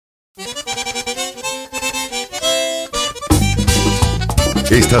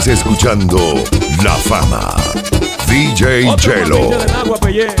Estás escuchando La Fama. DJ Chelo.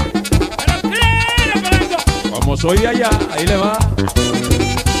 Como soy de allá, ahí le va.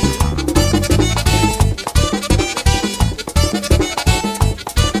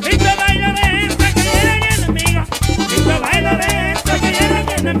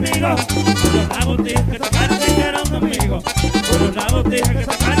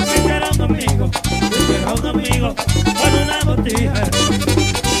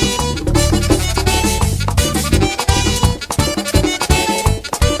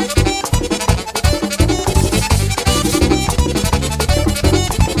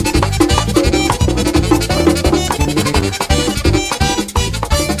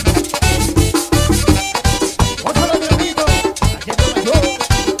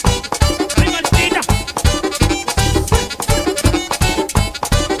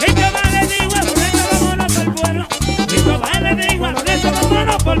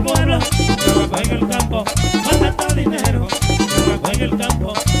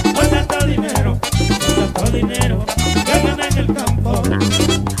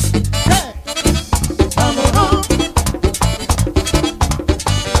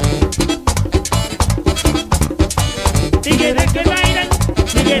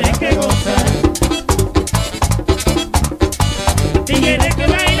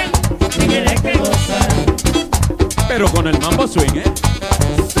 Pero con el mambo swing, ¿eh?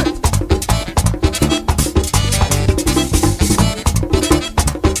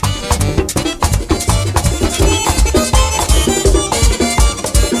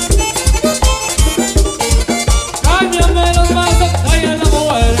 Cámbiame los vasos, traigan la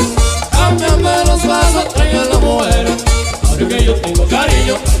mujer. Cámbiame los vasos, traigan la mujer. Ahora que yo tengo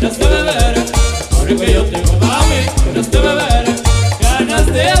cariño, ganas de beber. Ahora que yo tengo mami, ganas de beber. Ganas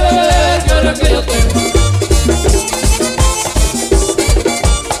de beber, que ahora que yo tengo.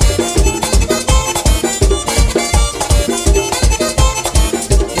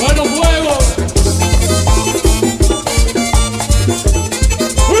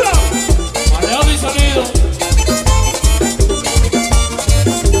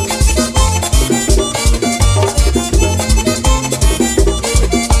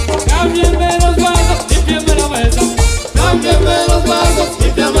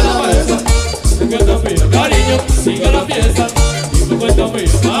 Siga la fiesta, y tu cuenta mía,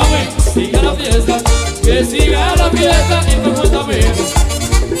 mami, siga la fiesta, que siga la fiesta y tu cuenta mía.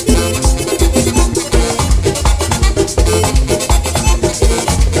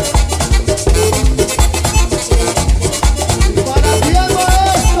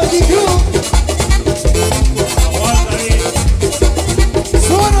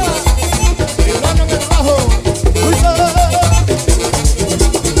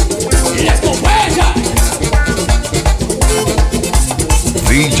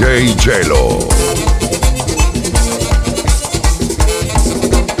 DJ Chelo.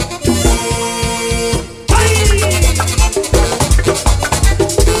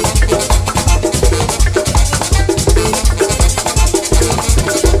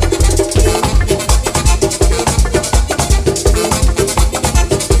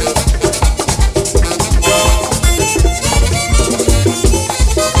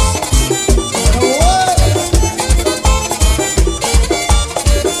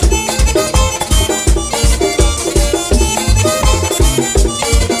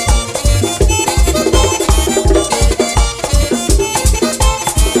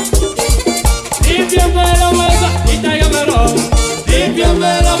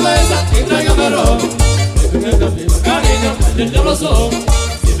 Del diablo son,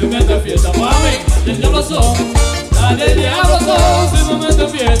 si me metes fiesta, mami, del diablo son, dale diablo son, si me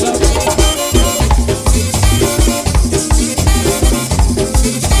metes fiesta.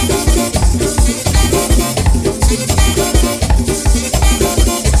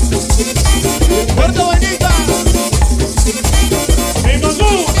 Puerto Bonita, mi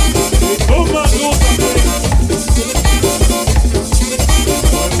mangú, un mangú también.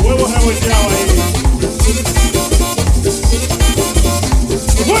 Con huevos revolteados ahí.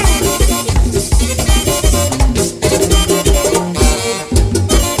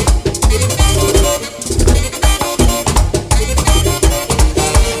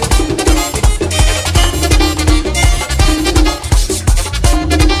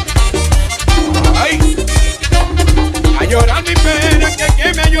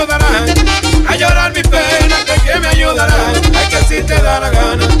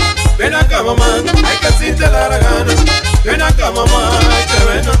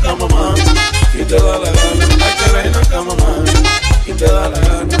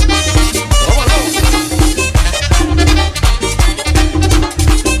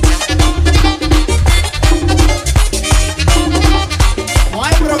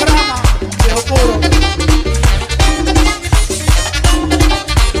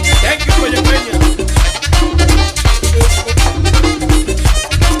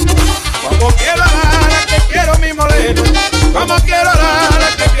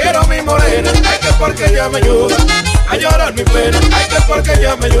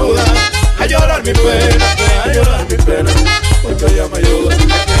 llorar mi pena, me deja llorar mi pena, porque ella me ayuda. Me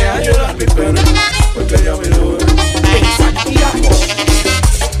deja llorar mi pena, porque ella me ayuda. En Santiago.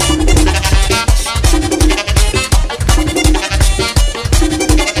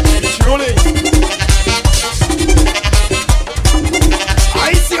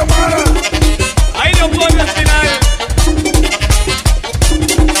 Ahí sí, Omar. Ahí lo pone al final.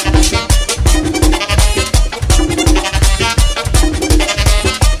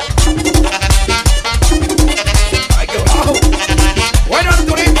 Ay, qué bajo. Bueno,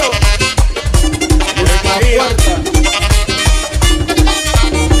 Arturito.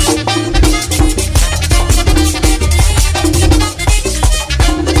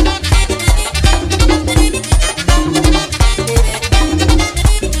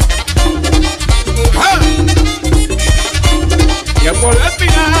 Ya por la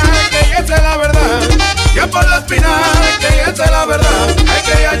espinal, que esa es la verdad. Ya por la espinal, que esa es la verdad. Hay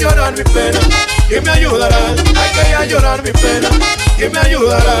que ir a llorar mi pena, ¿quién me ayudará? Hay que ir a llorar mi pena, ¿quién me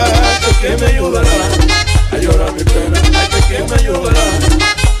ayudará? ¿Quién me ayudará? A llorar mi pena, hay que ¿quién me ayudará?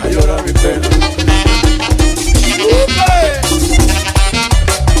 A llorar mi pena.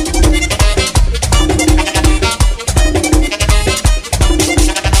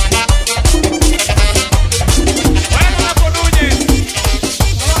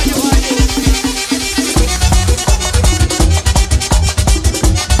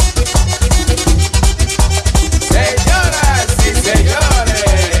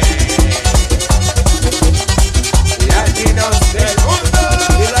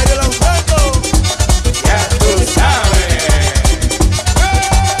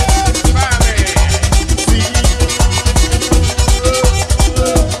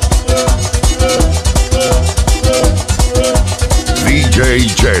 DJ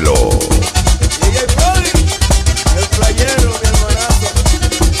Chelo. DJ Brody, el playero, mi hermanazo.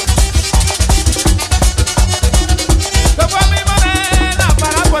 Se fue mi morena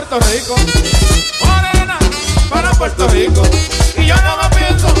para Puerto Rico. Morena para Puerto Rico. Y yo no me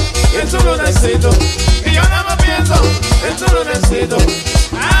pienso en su lunecito. Y yo no me pienso en su lunecito.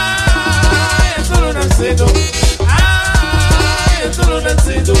 Ay, en su lunecito. Ay, en su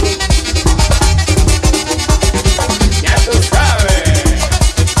lunecito. Ya tú sabes.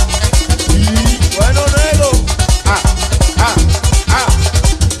 Bueno, negro.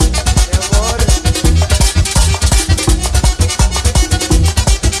 Mi amor.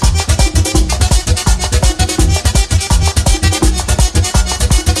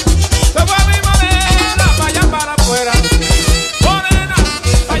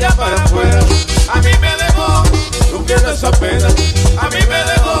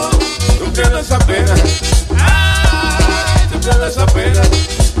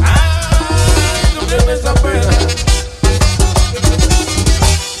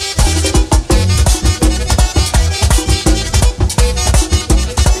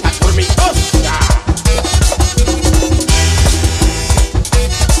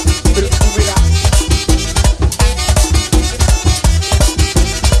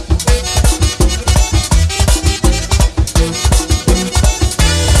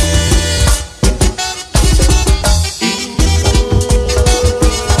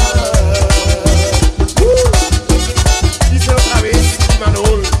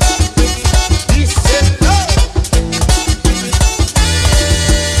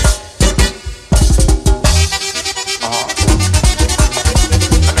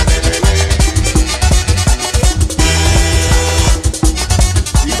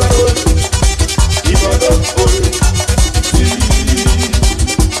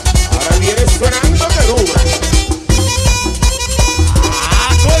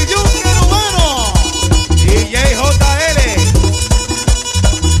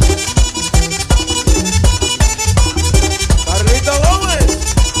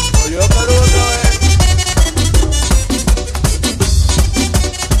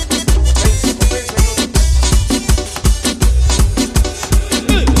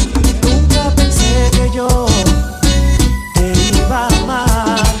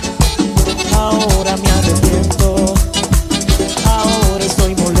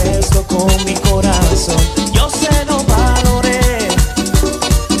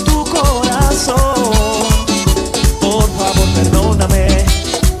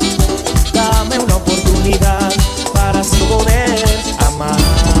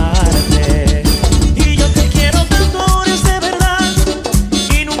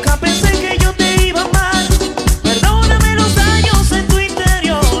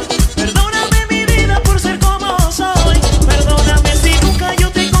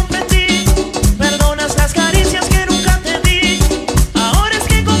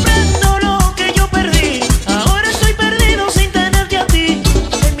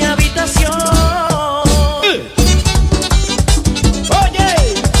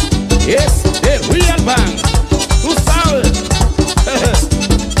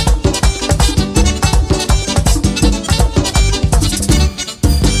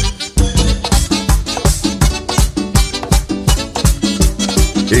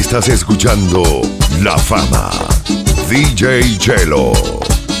 Estás escuchando La Fama. DJ Chelo.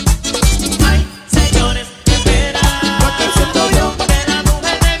 Ay, señores, qué pena. Porque siento yo Que la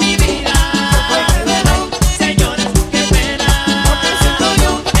mujer de mi vida se fue. Señores, qué pena. Porque siento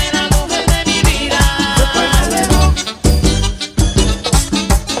yo Que la mujer de mi vida se fue.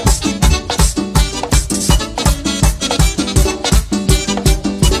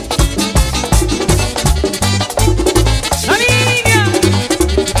 ¡La niña!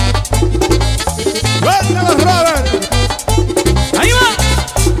 ¡Suéltalo, Robert! ¡Ahí va!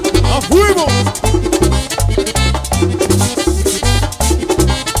 ¡Nos fuimos!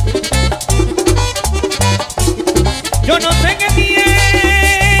 Yo no sé qué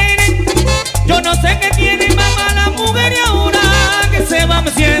tiene, yo no sé qué tiene mamá la mujer y ahora que se va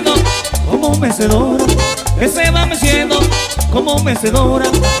meciendo como mecedora, que se va meciendo como mecedora.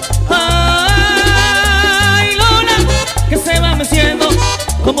 Ay, Lola, que se va meciendo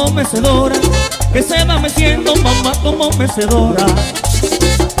como mecedora, que se va meciendo mamá como mecedora.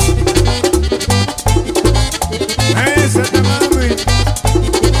 ¡Mécete, mami!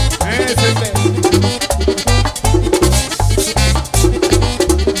 ¡Mécete!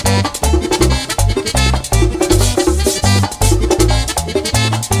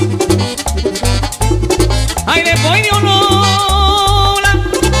 Ay, de por Dios, Lola,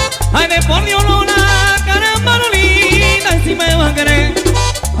 ay, de por Dios, Lola, caramba, Lolita, y si me va a querer,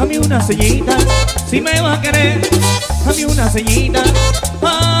 a mí una sellita, si me va a querer, a mí una sellita.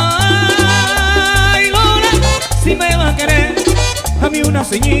 Ay, Lola, si me va a querer, a mí una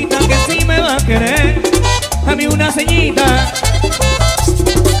sellita, que si me va a querer, a mí una sellita.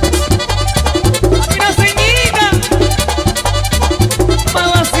 Una sellita,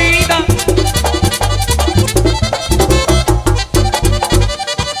 mamacita.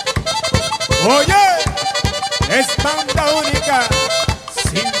 ¡Oye! Es banda única,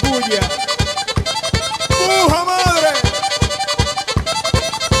 sin bulla. ¡Puja, madre!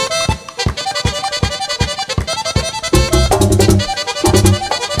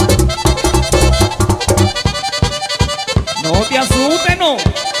 No te asustes, no.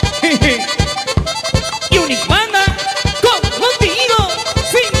 Unique Banda contigo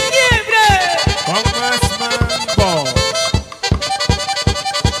sin quiebre. Con más mambo.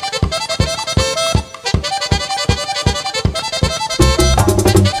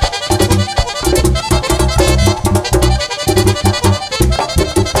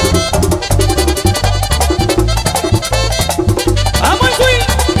 Vamos al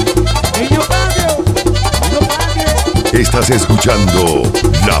swing. Niño cambio. Niño cambio. Estás escuchando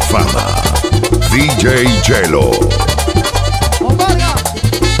La Fama. DJ Chelo. ¡Omarga!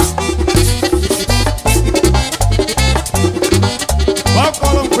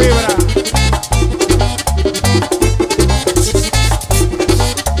 ¡Poco con fibra!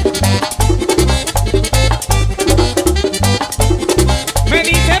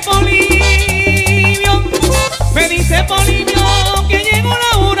 Me dice Polibio que llegó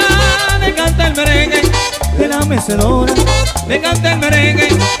la hora de cantar el merengue de la mecedora, de cantar el merengue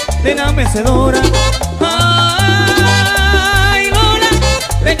de la mecedora. Ay, Lola,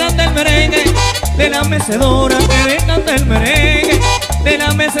 de cantar el merengue de la mecedora, que de cantar el merengue de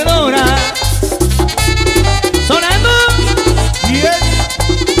la mecedora. Sonando, Bien.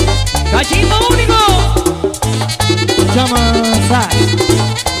 cachito único, Chamasa.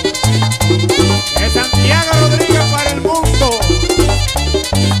 Es Santiago Rodríguez para el mundo.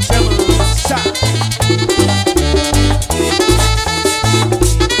 Chamaza.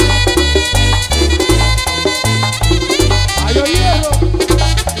 ¡Ay, yo hierro!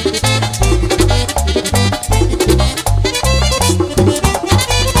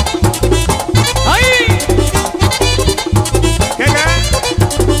 ¡Ahí! ¿Qué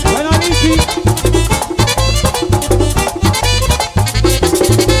qué? Bueno, Lizzy.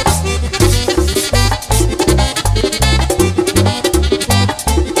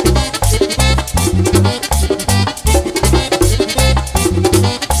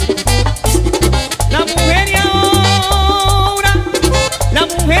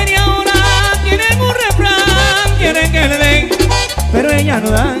 ella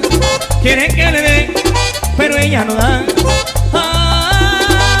no da, quieren que le den, pero ella no da.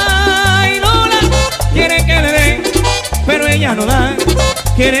 Ay, Lola, quieren que le den, pero ella no da.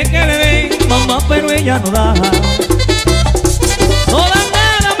 Quieren que le den, mamá, pero ella no da. No da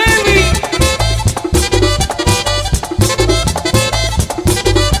nada, baby.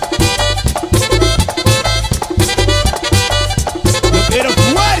 Yo quiero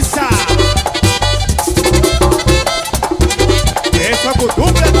fuerza. Eso es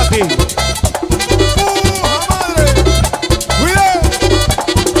costumbre para ti. ¡Madre! ¡Cuidado!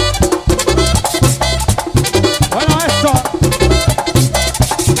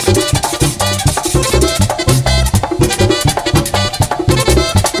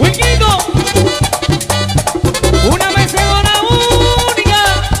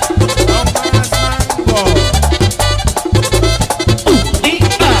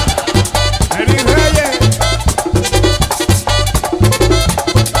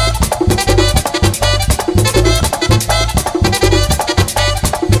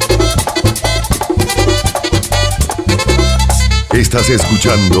 Estás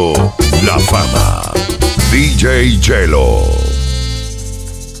escuchando La Fama. DJ Chelo.